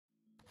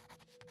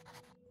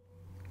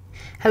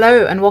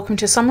Hello and welcome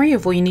to a summary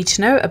of all you need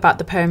to know about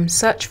the poem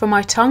Search for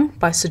My Tongue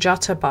by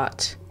Sujata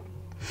Bhatt.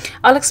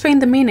 I'll explain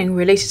the meaning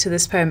related to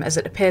this poem as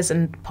it appears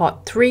in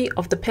part 3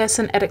 of the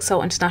Pearson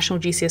Edexcel International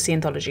GCSE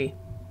Anthology.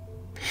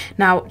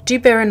 Now, do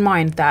bear in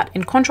mind that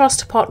in contrast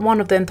to part 1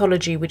 of the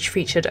anthology, which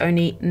featured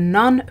only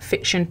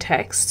non-fiction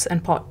texts,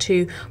 and part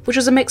 2, which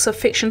was a mix of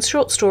fiction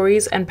short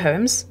stories and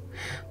poems,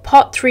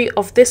 part 3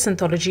 of this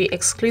anthology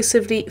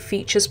exclusively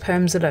features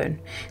poems alone.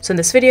 So in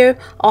this video,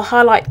 I'll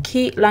highlight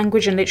key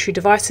language and literary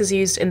devices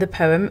used in the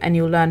poem and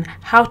you'll learn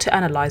how to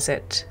analyse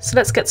it. So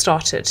let's get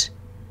started.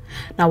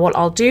 Now what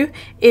I'll do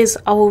is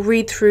I will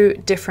read through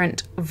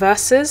different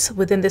verses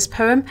within this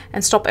poem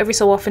and stop every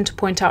so often to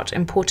point out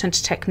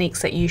important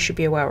techniques that you should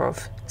be aware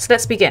of. So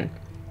let's begin.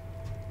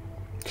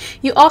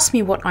 You ask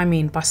me what I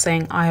mean by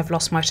saying I have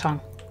lost my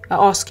tongue. I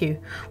ask you,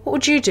 what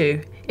would you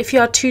do if you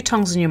had 2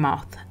 tongues in your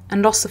mouth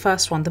and lost the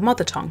first one, the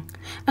mother tongue,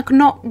 and could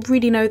not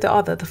really know the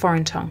other, the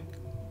foreign tongue?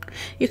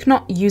 You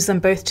cannot use them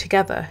both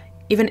together,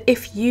 even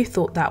if you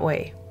thought that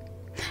way.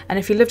 And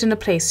if you lived in a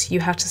place you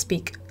had to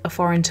speak a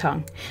foreign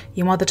tongue,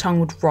 your mother tongue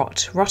would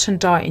rot and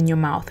die in your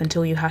mouth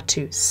until you had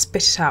to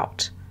spit it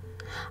out.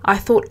 I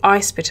thought I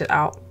spit it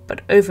out,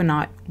 but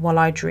overnight while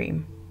I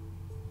dream.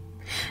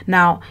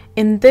 Now,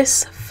 in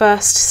this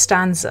first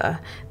stanza,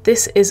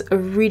 this is a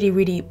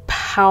really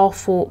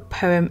powerful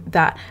poem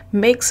that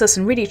makes us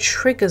and really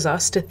triggers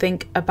us to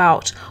think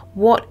about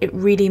what it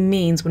really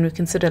means when we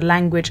consider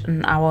language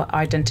and our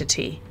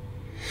identity.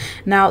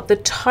 Now, the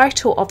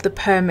title of the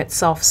poem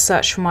itself,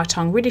 Search for My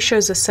Tongue, really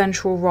shows a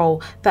central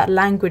role that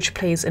language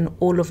plays in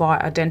all of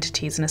our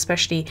identities, and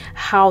especially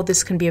how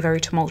this can be a very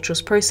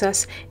tumultuous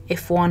process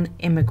if one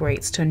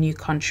immigrates to a new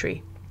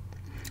country.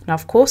 Now,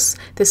 of course,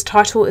 this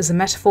title is a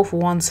metaphor for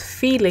one's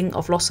feeling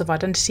of loss of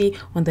identity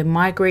when they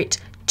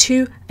migrate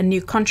to a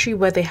new country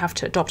where they have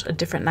to adopt a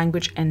different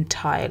language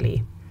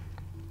entirely.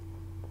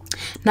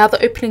 Now,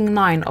 the opening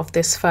line of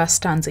this first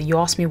stanza, you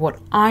ask me what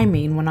I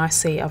mean when I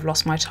say I've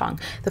lost my tongue.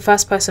 The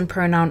first person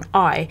pronoun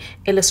I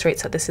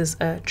illustrates that this is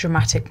a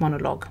dramatic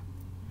monologue.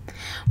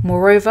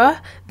 Moreover,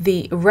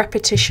 the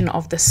repetition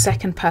of the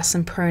second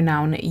person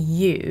pronoun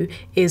you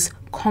is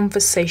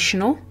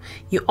conversational.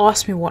 You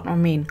ask me what I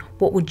mean.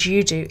 What would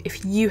you do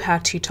if you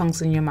had 2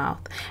 tongues in your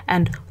mouth?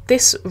 And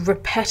this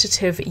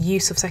repetitive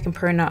use of second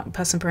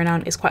person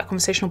pronoun is quite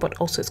conversational, but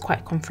also it's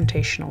quite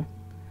confrontational.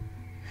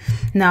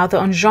 Now, the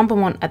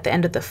enjambment at the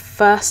end of the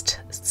first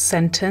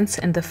sentence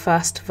in the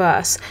first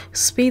verse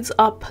speeds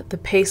up the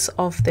pace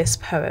of this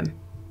poem.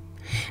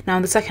 Now,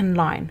 in the second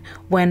line,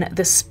 when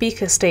the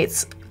speaker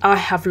states, I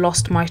have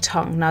lost my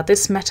tongue. Now,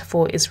 this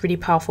metaphor is really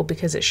powerful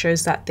because it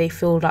shows that they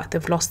feel like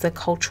they've lost their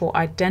cultural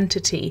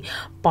identity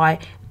by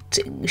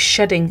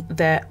shedding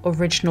their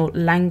original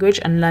language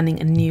and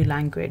learning a new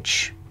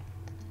language.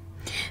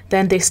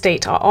 Then they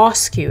state, I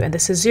ask you, and the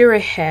caesura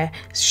here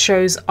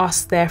shows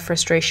us their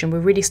frustration. We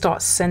really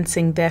start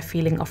sensing their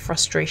feeling of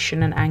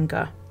frustration and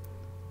anger.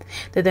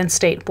 They then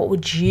state, what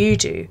would you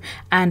do?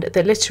 And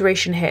the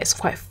alliteration here is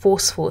quite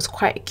forceful, it's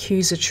quite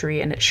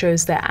accusatory, and it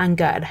shows their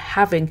anger at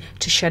having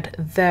to shed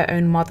their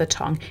own mother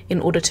tongue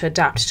in order to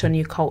adapt to a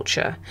new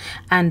culture.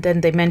 And then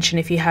they mention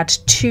if you had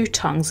 2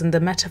 tongues, and the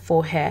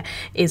metaphor here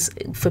is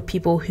for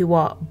people who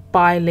are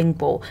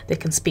bilingual. They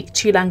can speak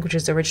 2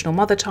 languages, the original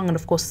mother tongue, and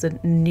of course the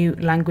new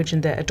language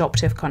in their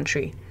adoptive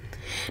country.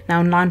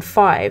 Now in line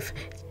 5,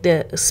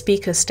 the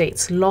speaker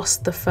states,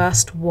 lost the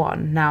first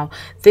one. Now,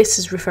 this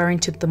is referring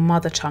to the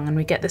mother tongue, and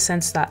we get the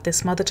sense that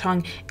this mother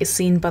tongue is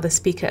seen by the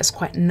speaker as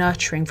quite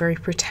nurturing, very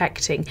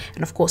protecting,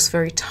 and of course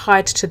very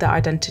tied to their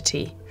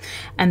identity.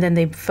 And then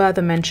they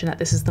further mention that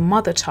this is the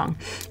mother tongue.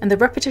 And the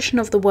repetition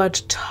of the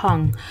word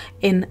tongue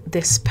in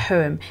this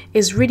poem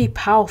is really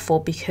powerful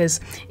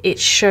because it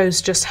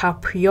shows just how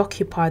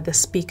preoccupied the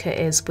speaker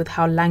is with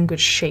how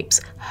language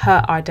shapes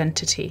her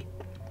identity.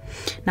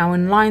 Now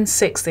in line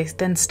 6, they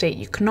then state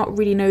you cannot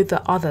really know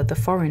the other, the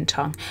foreign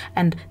tongue,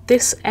 and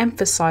this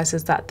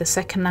emphasizes that the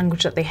second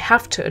language that they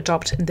have to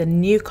adopt in the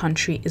new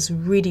country is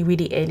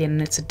really alien,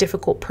 and it's a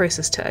difficult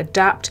process to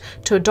adapt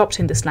to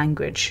adopting this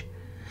language.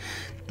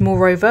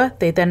 Moreover,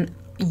 they then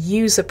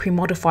use a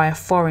premodifier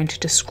foreign to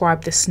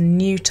describe this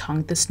new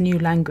tongue, this new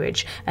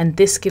language, and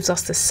this gives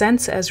us the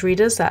sense as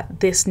readers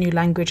that this new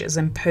language is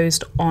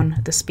imposed on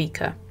the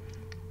speaker.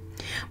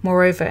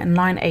 Moreover, in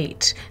line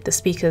 8, the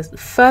speaker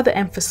further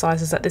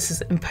emphasizes that this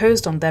is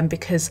imposed on them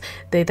because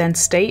they then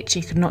state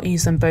you could not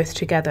use them both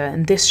together,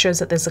 and this shows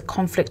that there's a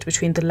conflict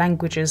between the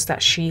languages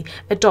that she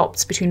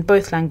adopts, between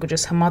both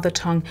languages, her mother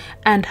tongue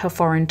and her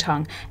foreign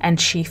tongue, and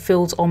she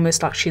feels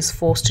almost like she's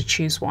forced to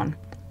choose one.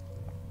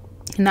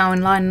 Now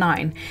in line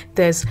 9,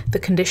 there's the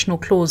conditional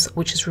clause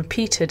which is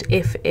repeated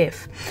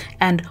if,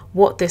 and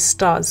what this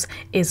does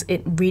is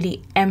it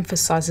really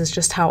emphasizes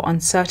just how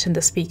uncertain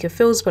the speaker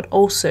feels, but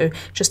also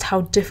just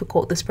how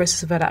difficult this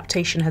process of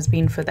adaptation has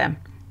been for them.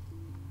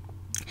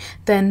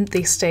 Then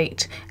they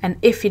state, and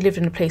if you lived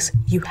in a place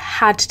you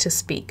had to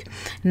speak.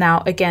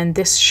 Now again,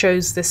 this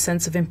shows this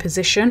sense of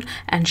imposition,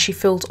 and she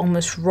feels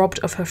almost robbed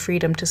of her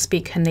freedom to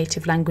speak her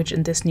native language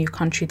in this new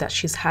country that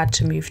she's had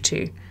to move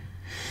to.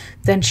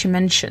 Then she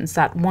mentions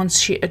that once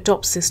she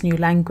adopts this new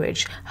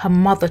language, her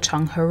mother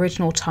tongue, her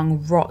original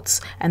tongue,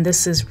 rots, and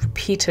this is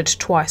repeated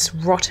twice,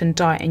 rot and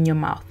die in your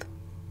mouth.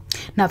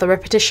 Now the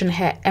repetition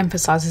here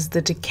emphasizes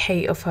the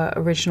decay of her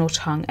original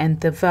tongue, and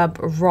the verb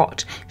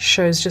rot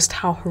shows just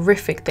how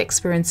horrific the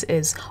experience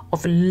is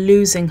of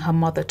losing her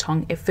mother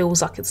tongue. It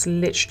feels like it's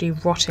literally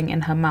rotting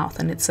in her mouth,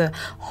 and it's a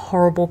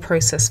horrible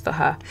process for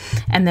her.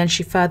 And then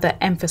she further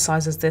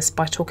emphasizes this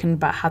by talking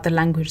about how the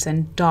language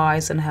then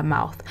dies in her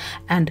mouth.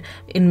 And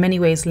in many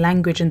ways,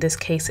 language in this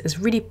case is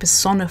really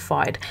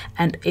personified,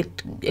 and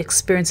it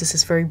experiences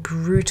this very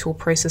brutal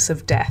process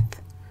of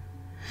death.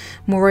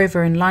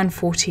 Moreover, in line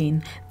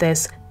 14,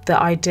 there's the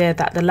idea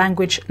that the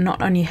language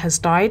not only has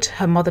died,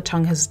 her mother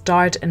tongue has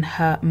died in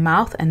her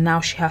mouth, and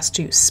now she has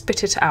to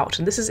spit it out.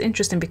 And this is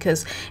interesting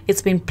because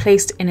it's been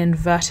placed in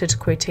inverted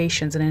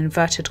quotations and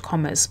inverted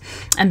commas.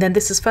 And then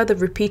this is further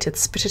repeated,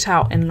 spit it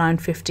out, in line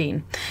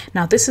 15.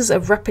 Now this is a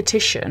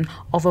repetition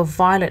of a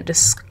violent,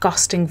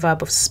 disgusting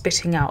verb of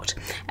spitting out.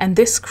 And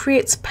this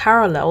creates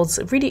parallels,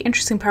 really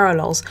interesting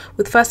parallels,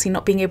 with firstly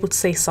not being able to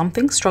say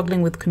something,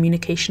 struggling with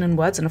communication and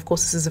words. And of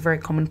course, this is a very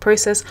common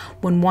process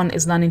when one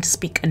is learning to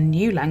speak a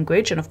new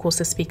language, and of course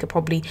the speaker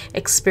probably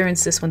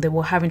experienced this when they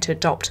were having to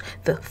adopt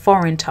the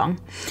foreign tongue,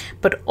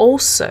 but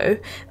also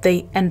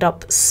they end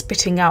up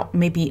spitting out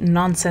maybe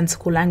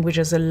nonsensical language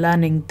as they're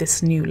learning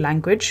this new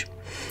language.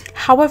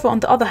 However, on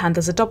the other hand,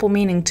 there's a double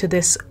meaning to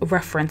this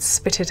reference,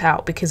 spit it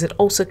out, because it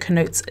also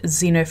connotes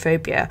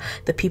xenophobia.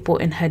 The people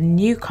in her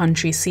new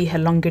country see her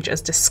language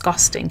as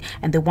disgusting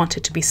and they want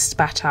it to be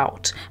spat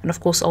out. And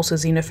of course, also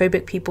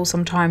xenophobic people,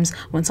 sometimes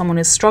when someone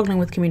is struggling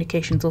with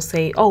communications, will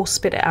say, oh,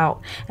 spit it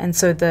out. And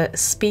so the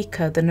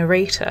speaker, the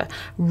narrator,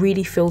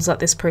 really feels that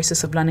this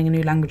process of learning a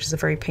new language is a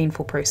very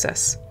painful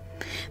process.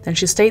 Then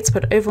she states,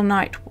 but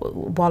overnight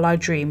while I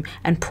dream,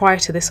 and prior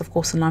to this, of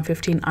course, in line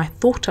 15, I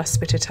thought I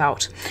spit it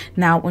out.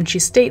 Now, when she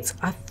states,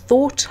 I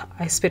thought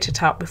I spit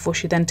it out, before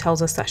she then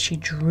tells us that she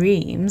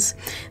dreams,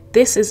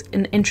 this is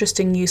an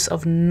interesting use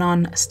of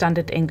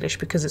non-standard English,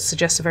 because it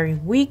suggests a very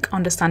weak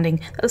understanding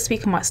that the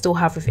speaker might still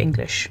have of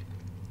English.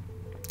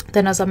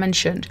 Then, as I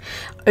mentioned,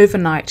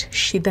 overnight,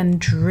 she then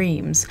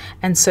dreams.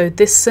 And so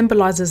this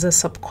symbolizes a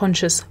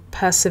subconscious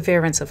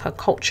perseverance of her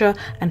culture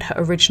and her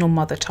original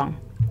mother tongue.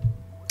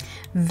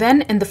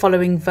 Then in the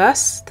following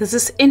verse, there's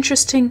this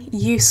interesting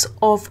use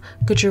of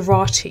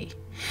Gujarati.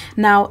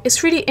 Now,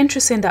 it's really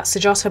interesting that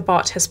Sujata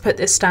Bhatt has put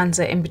this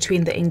stanza in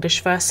between the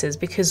English verses,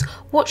 because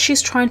what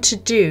she's trying to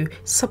do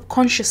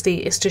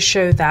subconsciously is to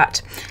show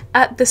that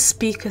at the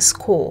speaker's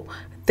core,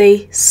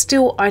 they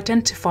still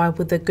identify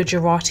with the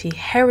Gujarati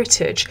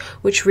heritage,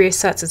 which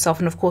reasserts itself.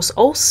 And of course,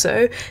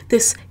 also,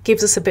 this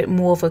gives us a bit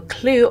more of a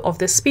clue of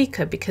the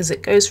speaker, because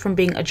it goes from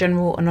being a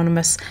general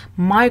anonymous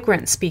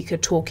migrant speaker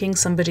talking,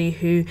 somebody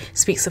who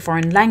speaks a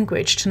foreign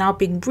language, to now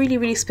being really,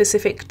 really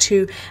specific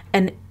to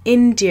an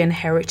Indian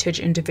heritage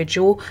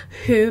individual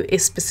who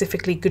is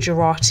specifically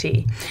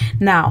Gujarati.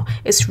 Now,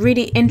 it's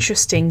really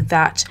interesting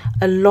that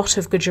a lot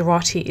of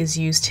Gujarati is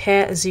used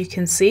here, as you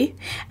can see,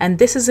 and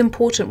this is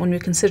important when we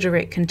consider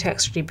it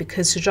contextually,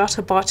 because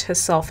Sujata Bhatt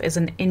herself is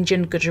an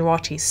Indian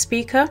Gujarati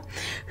speaker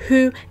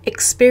who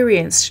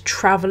experienced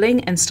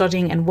traveling and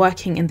studying and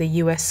working in the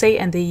USA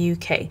and the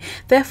UK.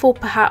 Therefore,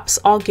 perhaps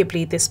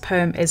arguably this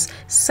poem is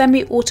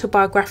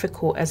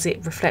semi-autobiographical, as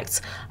it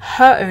reflects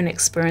her own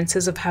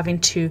experiences of having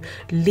to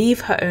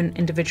leave her own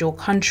individual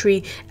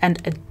country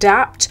and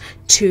adapt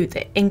to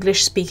the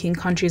English-speaking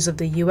countries of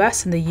the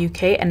US and the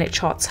UK, and it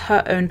charts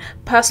her own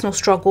personal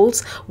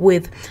struggles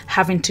with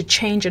having to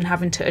change and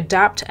having to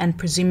adapt and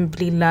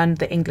presumably learn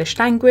the English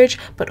language,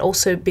 but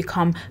also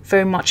become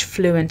very much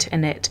fluent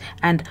in it,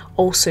 and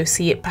also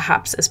see it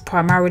perhaps as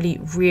primarily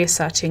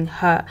reasserting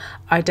her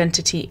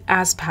identity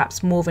as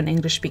perhaps more of an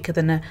English speaker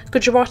than a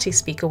Gujarati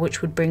speaker,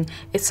 which would bring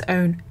its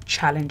own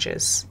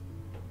challenges.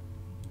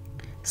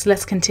 So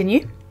let's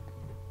continue.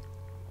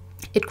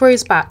 It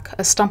grows back,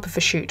 a stump of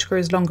a shoot,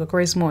 grows longer,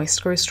 grows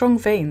moist, grows strong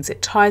veins,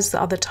 it ties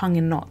the other tongue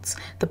in knots.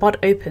 The bud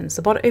opens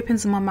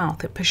in my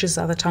mouth, it pushes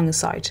the other tongue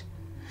aside.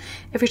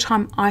 Every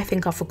time I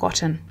think I've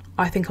forgotten,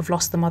 I think I've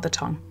lost the mother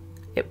tongue.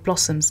 It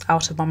blossoms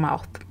out of my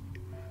mouth.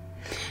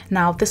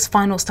 Now, this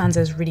final stanza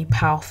is really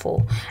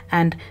powerful,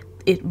 and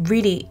it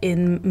really,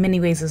 in many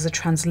ways, is a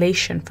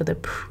translation for the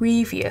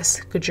previous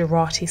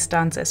Gujarati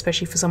stanza,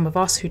 especially for some of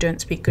us who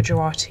don't speak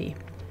Gujarati.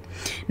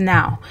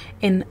 Now,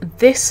 in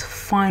this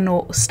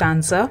final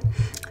stanza,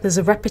 there's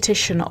a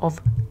repetition of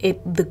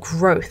the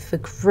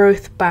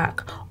growth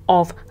back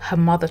of her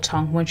mother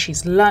tongue. When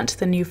she's learnt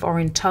the new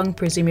foreign tongue,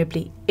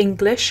 presumably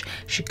English,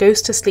 she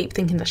goes to sleep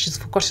thinking that she's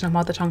forgotten her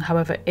mother tongue.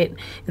 However,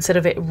 instead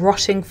of it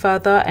rotting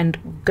further and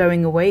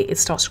going away, it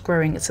starts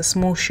growing. It's a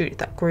small shoot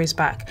that grows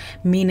back,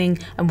 meaning,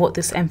 and what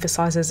this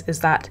emphasizes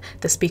is that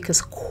the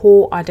speaker's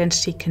core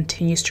identity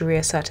continues to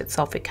reassert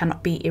itself. It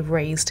cannot be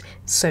erased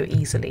so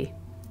easily.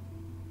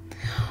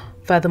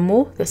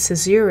 Furthermore, the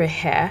caesura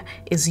here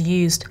is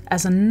used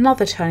as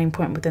another turning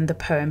point within the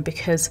poem,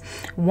 because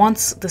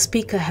once the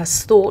speaker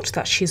has thought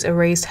that she's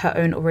erased her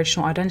own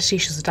original identity,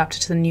 she's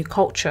adapted to the new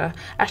culture,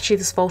 actually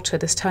this falter,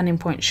 this turning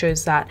point,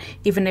 shows that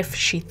even if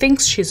she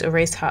thinks she's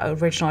erased her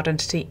original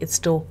identity, it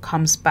still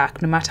comes back,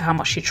 no matter how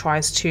much she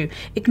tries to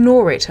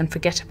ignore it and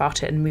forget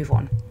about it and move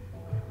on.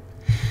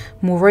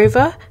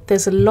 Moreover,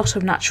 there's a lot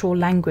of natural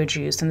language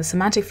used, and the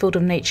semantic field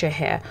of nature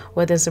here,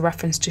 where there's a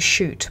reference to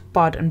shoot,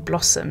 bud and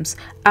blossoms,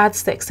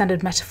 adds the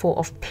extended metaphor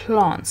of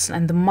plants,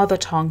 and the mother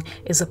tongue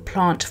is a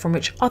plant from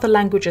which other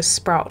languages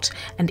sprout,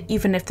 and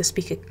even if the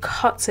speaker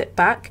cuts it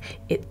back,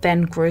 it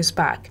then grows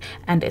back,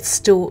 and it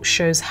still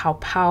shows how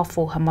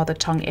powerful her mother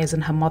tongue is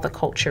and her mother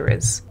culture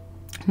is.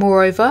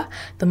 Moreover,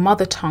 the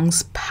mother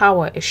tongue's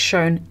power is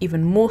shown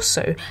even more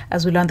so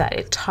as we learn that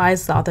it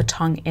ties the other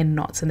tongue in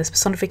knots, and this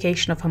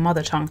personification of her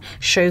mother tongue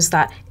shows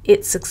that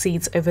it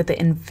succeeds over the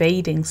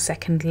invading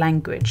second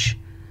language.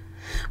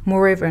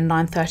 Moreover, in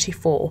line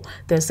 34,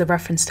 there's the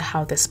reference to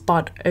how this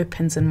bud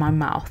opens in my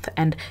mouth,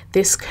 and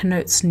this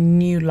connotes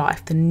new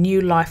life, the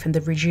new life and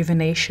the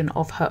rejuvenation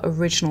of her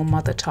original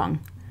mother tongue.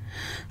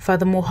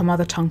 Furthermore, her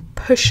mother tongue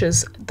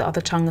pushes the other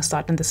tongue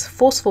aside, and this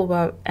forceful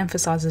word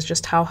emphasizes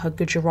just how her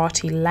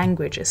Gujarati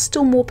language is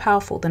still more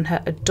powerful than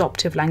her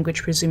adoptive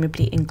language,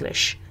 presumably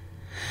English.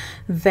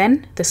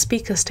 Then the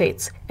speaker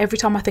states, "Every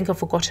time I think I've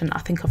forgotten, I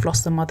think I've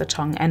lost the mother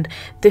tongue," and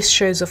this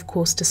shows, of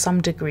course, to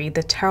some degree,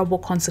 the terrible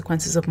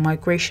consequences of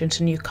migration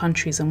to new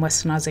countries and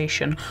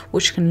westernization,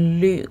 which can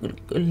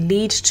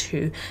lead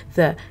to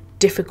the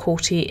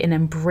difficulty in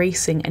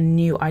embracing a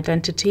new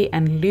identity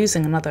and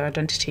losing another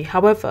identity.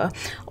 However,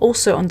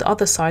 also on the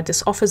other side,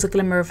 this offers a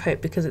glimmer of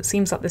hope, because it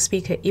seems like the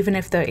speaker, even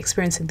if they're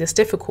experiencing this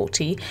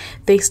difficulty,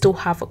 they still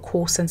have a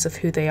core sense of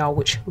who they are,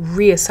 which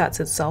reasserts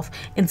itself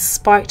in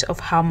spite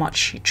of how much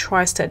she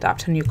tries to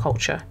adapt to new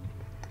culture.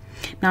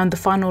 Now in the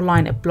final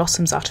line, it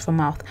blossoms out of her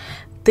mouth.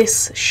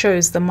 This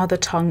shows the mother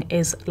tongue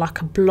is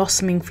like a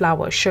blossoming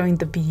flower, showing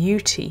the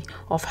beauty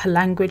of her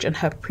language and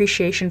her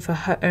appreciation for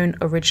her own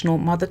original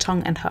mother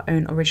tongue and her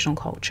own original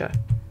culture.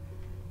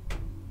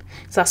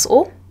 So that's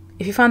all.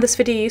 If you found this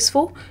video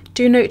useful,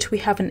 do note we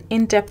have an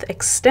in-depth,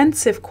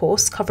 extensive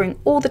course covering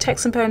all the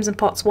texts and poems in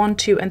parts 1,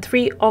 2 and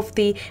 3 of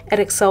the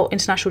Edexcel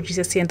International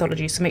GCSE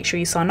Anthology, so make sure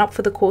you sign up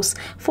for the course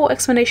for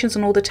explanations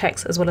on all the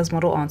texts as well as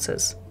model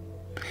answers.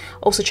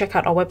 Also check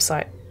out our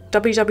website,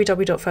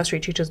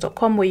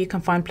 www.firstratetutors.com, where you can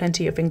find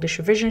plenty of English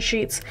revision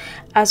sheets,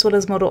 as well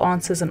as model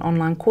answers and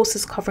online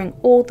courses covering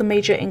all the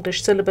major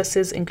English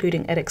syllabuses,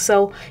 including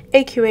Edexcel,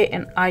 AQA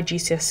and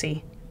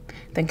IGCSE.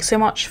 Thank you so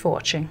much for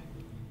watching.